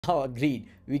Now agreed,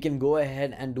 we can go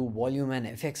ahead and do volume and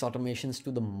effects automations to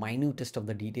the minutest of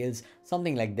the details,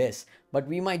 something like this, but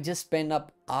we might just spend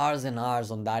up hours and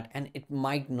hours on that and it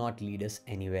might not lead us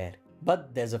anywhere.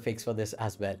 But there's a fix for this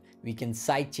as well. We can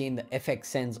sidechain the effect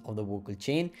sense of the vocal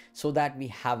chain so that we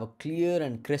have a clear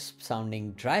and crisp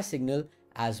sounding dry signal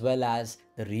as well as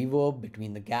the reverb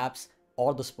between the gaps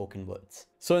or the spoken words.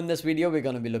 So in this video, we're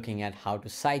going to be looking at how to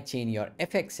sidechain your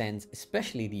FX sense,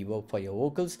 especially reverb for your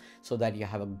vocals, so that you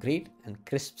have a great and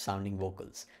crisp sounding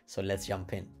vocals. So let's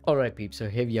jump in. Alright peeps, so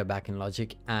here we are back in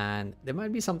Logic and there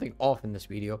might be something off in this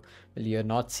video. Well, you're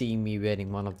not seeing me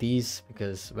wearing one of these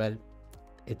because, well,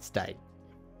 it's died.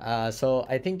 So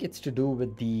I think it's to do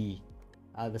with the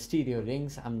stereo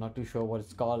rings. I'm not too sure what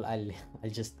it's called. I'll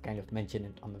just kind of mention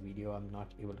it on the video. I'm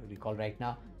not able to recall right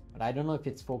now, but I don't know if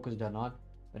it's focused or not.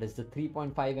 But it's the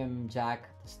 3.5mm jack,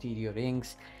 the stereo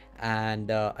rings,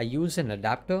 and I use an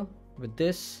adapter with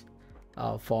this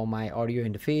for my audio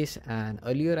interface. And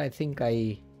earlier I think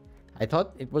I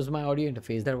thought it was my audio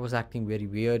interface that was acting very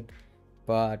weird,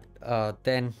 but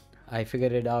then I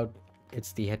figured it out.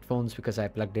 It's the headphones because I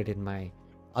plugged it in my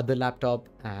other laptop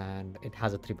and it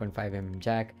has a 3.5mm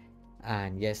jack,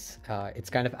 and yes, it's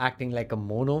kind of acting like a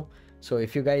mono. So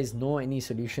if you guys know any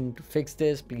solution to fix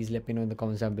this, please let me know in the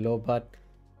comments down below. But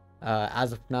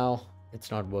as of now,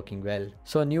 it's not working well.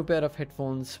 So a new pair of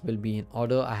headphones will be in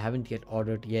order. I haven't yet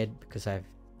ordered yet because I've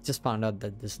just found out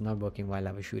that this is not working while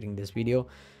I was shooting this video.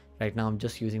 Right now I'm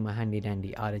just using my handy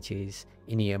dandy RHA's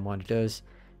in-ear monitors,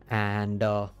 and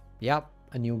yeah,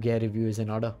 a new gear review is in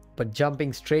order. But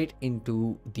jumping straight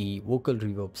into the vocal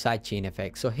reverb sidechain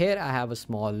effect. So here I have a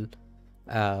small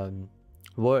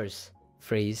verse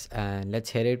phrase, and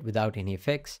let's hear it without any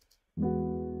effects.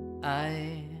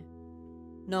 I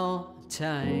know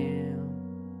time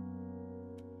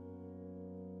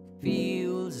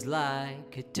feels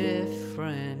like a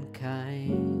different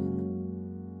kind.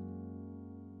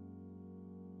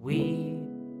 We've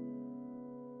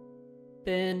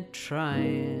been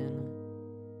trying.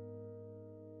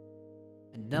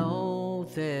 I know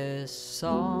this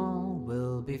song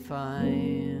will be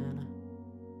fine.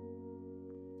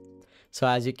 So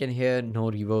as you can hear,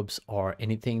 no reverbs or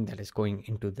anything that is going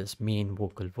into this main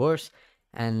vocal verse.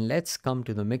 And let's come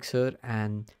to the mixer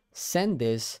and send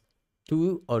this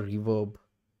to a reverb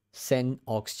send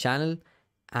aux channel,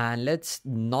 and let's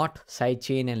not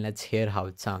sidechain and let's hear how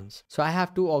it sounds. So I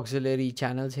have two auxiliary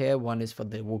channels here. One is for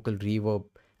the vocal reverb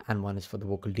and one is for the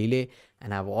vocal delay,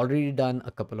 and I've already done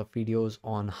a couple of videos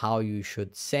on how you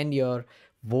should send your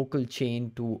vocal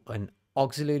chain to an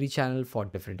auxiliary channel for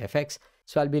different effects.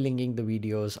 So I'll be linking the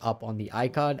videos up on the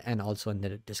iCard and also in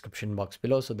the description box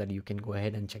below so that you can go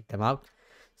ahead and check them out.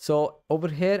 So over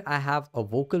here I have a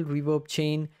vocal reverb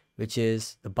chain, which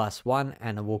is the bus 1,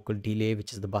 and a vocal delay,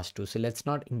 which is the bus 2. So let's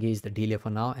not engage the delay for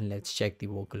now and let's check the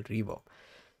vocal reverb.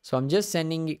 So I'm just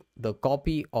sending the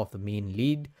copy of the main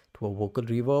lead to a vocal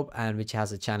reverb, and which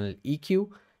has a channel EQ.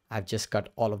 I've just cut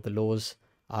all of the lows,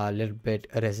 a little bit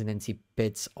resonancy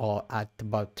bits or at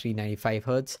about 395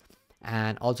 Hertz,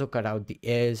 and also cut out the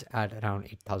airs at around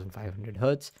 8500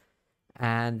 Hertz.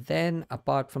 And then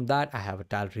apart from that, I have a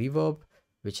dial reverb,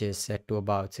 which is set to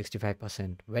about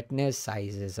 65% wetness,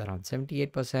 size is around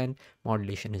 78%,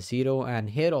 modulation is 0. And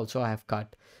here also I have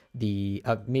cut the,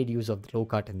 I've made use of the low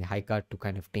cut and the high cut to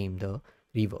kind of tame the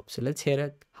reverb. So let's hear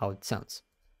it, how it sounds.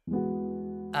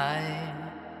 I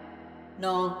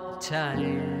know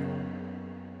time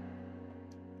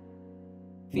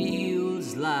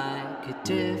feels like a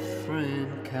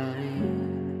different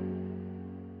kind.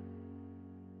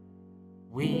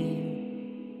 We've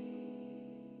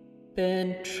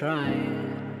been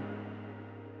trying.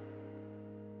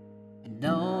 I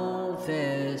know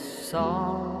this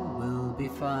song will be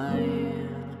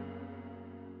fine.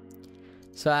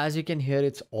 So as you can hear,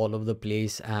 it's all over the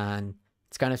place and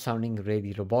it's kind of sounding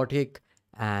really robotic,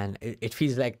 and it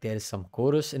feels like there is some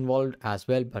chorus involved as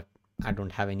well, but I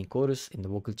don't have any chorus in the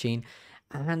vocal chain,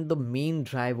 and the main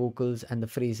dry vocals and the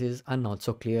phrases are not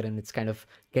so clear and it's kind of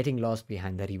getting lost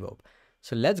behind the reverb.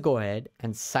 So let's go ahead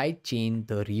and sidechain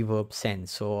the reverb sense.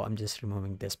 So I'm just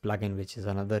removing this plugin, which is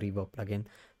another reverb plugin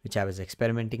which I was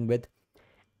experimenting with,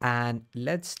 and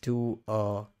let's do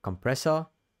a compressor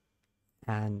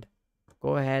and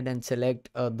go ahead and select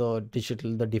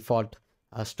the default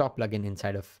stock plugin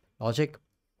inside of Logic,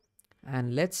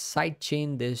 and let's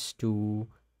sidechain this to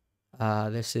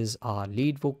this is our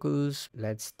lead vocals.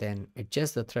 Let's then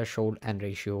adjust the threshold and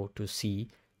ratio to see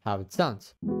how it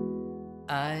sounds.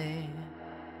 I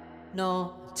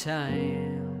know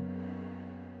time.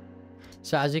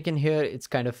 So as you can hear, it's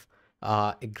kind of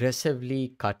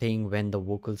aggressively cutting when the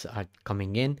vocals are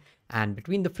coming in, and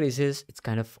between the phrases, it's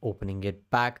kind of opening it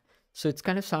back. So it's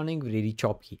kind of sounding really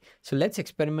choppy. So let's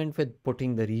experiment with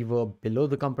putting the reverb below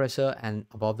the compressor and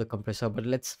above the compressor, but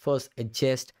let's first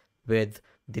adjust with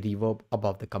the reverb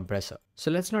above the compressor.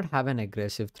 So let's not have an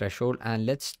aggressive threshold, and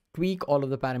let's tweak all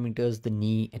of the parameters, the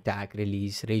knee, attack,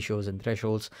 release, ratios, and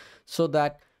thresholds, so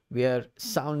that we are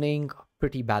sounding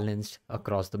pretty balanced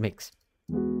across the mix.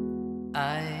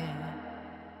 I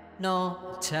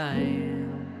know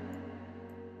time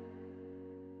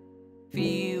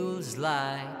feels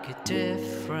like a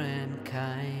different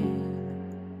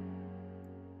kind.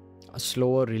 A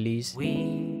slower release,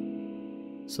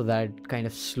 so that kind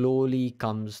of slowly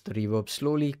comes, the reverb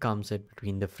slowly comes in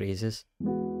between the phrases.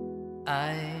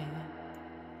 I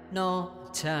know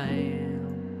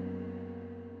time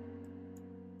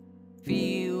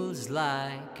feels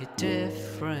like a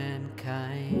different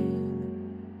kind.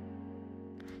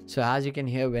 So as you can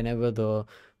hear, whenever the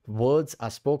words are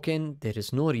spoken, there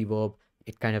is no reverb.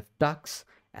 It kind of ducks,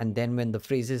 and then when the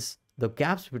phrases, the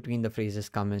gaps between the phrases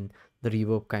come in, the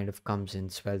reverb kind of comes in,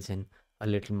 swells in a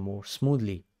little more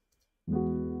smoothly.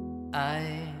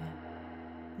 I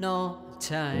know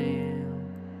time.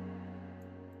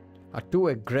 A too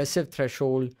aggressive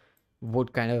threshold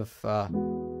would kind of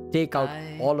take out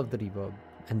all of the reverb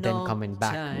and then come in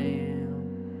back.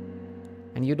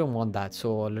 And you don't want that,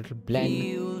 so a little blend.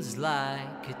 Feels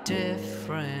like a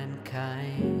different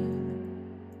kind.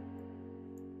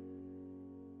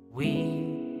 We've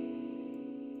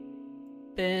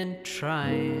been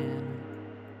trying.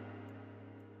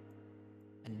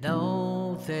 I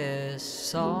know this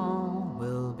song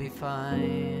will be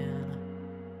fine.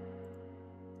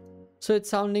 So it's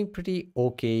sounding pretty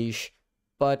okay-ish,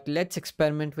 but let's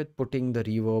experiment with putting the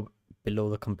reverb below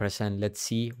the compressor and let's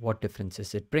see what difference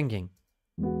is it bringing.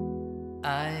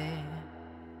 I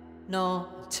know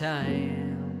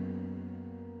time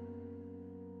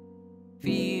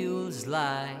feels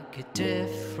like a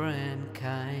different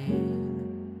kind.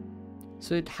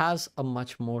 So it has a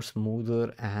much more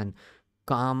smoother and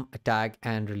calm attack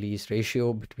and release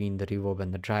ratio between the reverb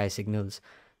and the dry signals,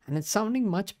 and it's sounding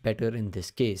much better in this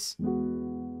case.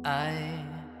 I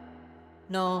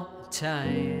know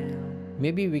time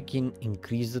Maybe we can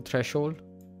increase the threshold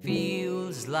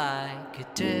feels like a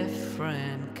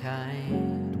different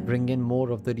kind. to bring in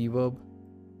more of the reverb,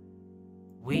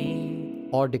 We've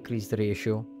or decrease the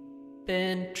ratio.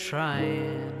 been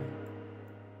trying.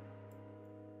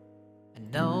 I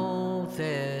know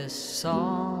this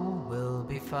song will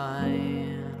be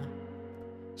fine.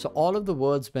 So all of the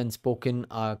words when spoken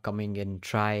are coming in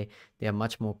dry. They are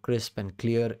much more crisp and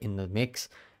clear in the mix.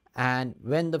 And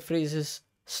when the phrases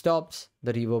stops,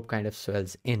 the reverb kind of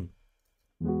swells in.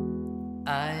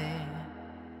 I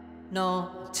know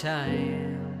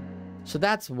time So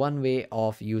that's one way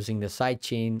of using the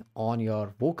sidechain on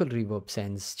your vocal reverb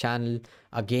sense channel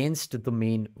against the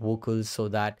main vocals, so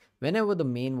that whenever the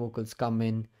main vocals come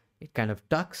in, it kind of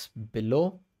tucks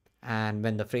below, and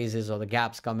when the phrases or the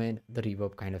gaps come in, the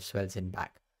reverb kind of swells in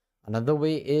back. Another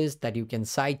way is that you can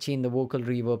sidechain the vocal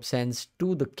reverb sense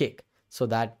to the kick, so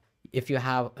that if you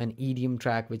have an EDM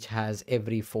track which has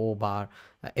every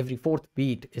every fourth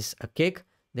beat is a kick,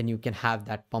 then you can have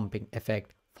that pumping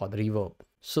effect for the reverb.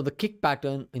 So the kick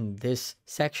pattern in this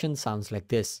section sounds like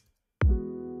this.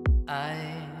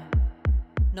 I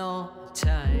know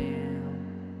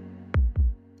time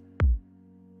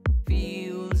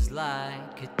feels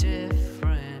like a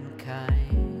different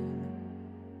kind.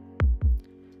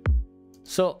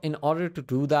 So in order to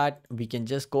do that, we can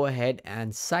just go ahead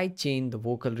and sidechain the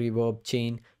vocal reverb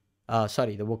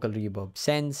the vocal reverb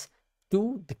sense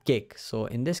to the kick. So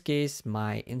in this case,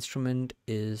 my instrument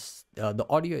is, the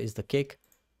audio is the kick.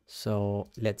 So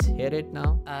let's hear it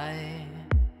now. I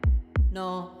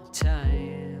know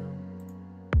time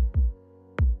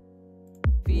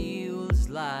feels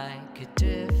like a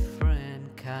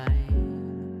different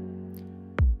kind.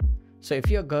 So if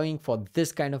you're going for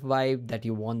this kind of vibe that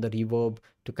you want the reverb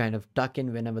to kind of tuck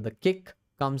in whenever the kick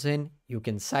comes in, you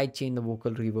can sidechain the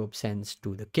vocal reverb sense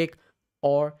to the kick.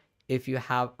 Or if you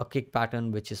have a kick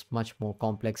pattern which is much more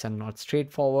complex and not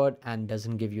straightforward and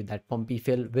doesn't give you that pumpy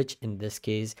feel, which in this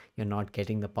case you're not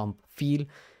getting the pump feel,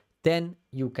 then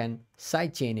you can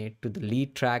sidechain it to the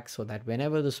lead track, so that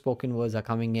whenever the spoken words are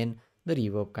coming in, the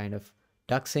reverb kind of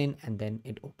ducks in and then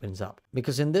it opens up.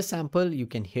 Because in this sample, you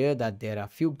can hear that there are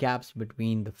few gaps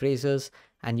between the phrases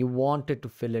and you wanted to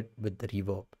fill it with the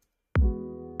reverb.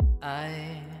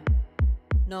 I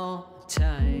know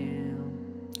time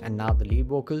And now the lead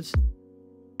vocals.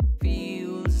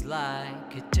 feels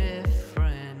like a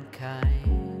different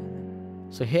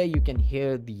kind. So So here you can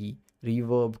hear the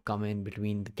reverb come in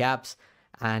between the gaps,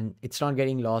 and it's not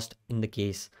getting lost in the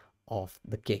case of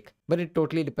the kick. But it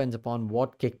totally depends upon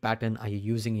what kick pattern are you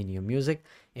using in your music.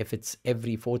 If it's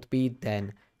every fourth beat,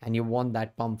 then and you want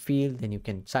that pump feel, then you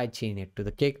can sidechain it to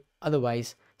the kick.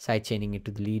 Otherwise, sidechaining it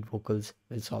to the lead vocals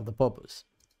will solve the purpose.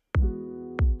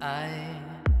 I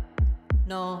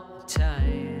know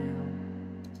time.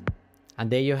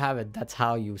 And there you have it. That's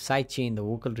how you sidechain the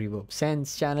vocal reverb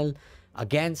sends channel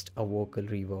against a vocal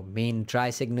reverb main dry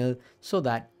signal, so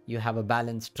that you have a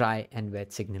balanced dry and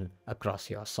wet signal across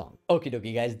your song. Okay,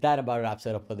 dokie guys, that about wraps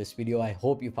it up for this video. I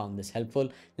hope you found this helpful.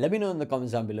 Let me know in the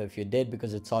comments down below if you did,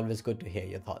 because it's always good to hear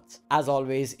your thoughts. As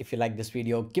always, if you like this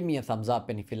video, give me a thumbs up,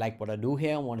 and if you like what I do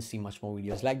here and want to see much more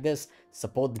videos like this,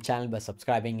 support the channel by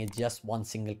subscribing. It's just one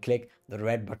single click, the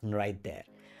red button right there.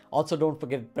 Also, don't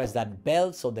forget to press that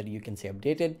bell so that you can stay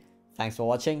updated. Thanks for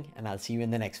watching, and I'll see you in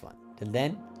the next one. Till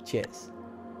then, cheers.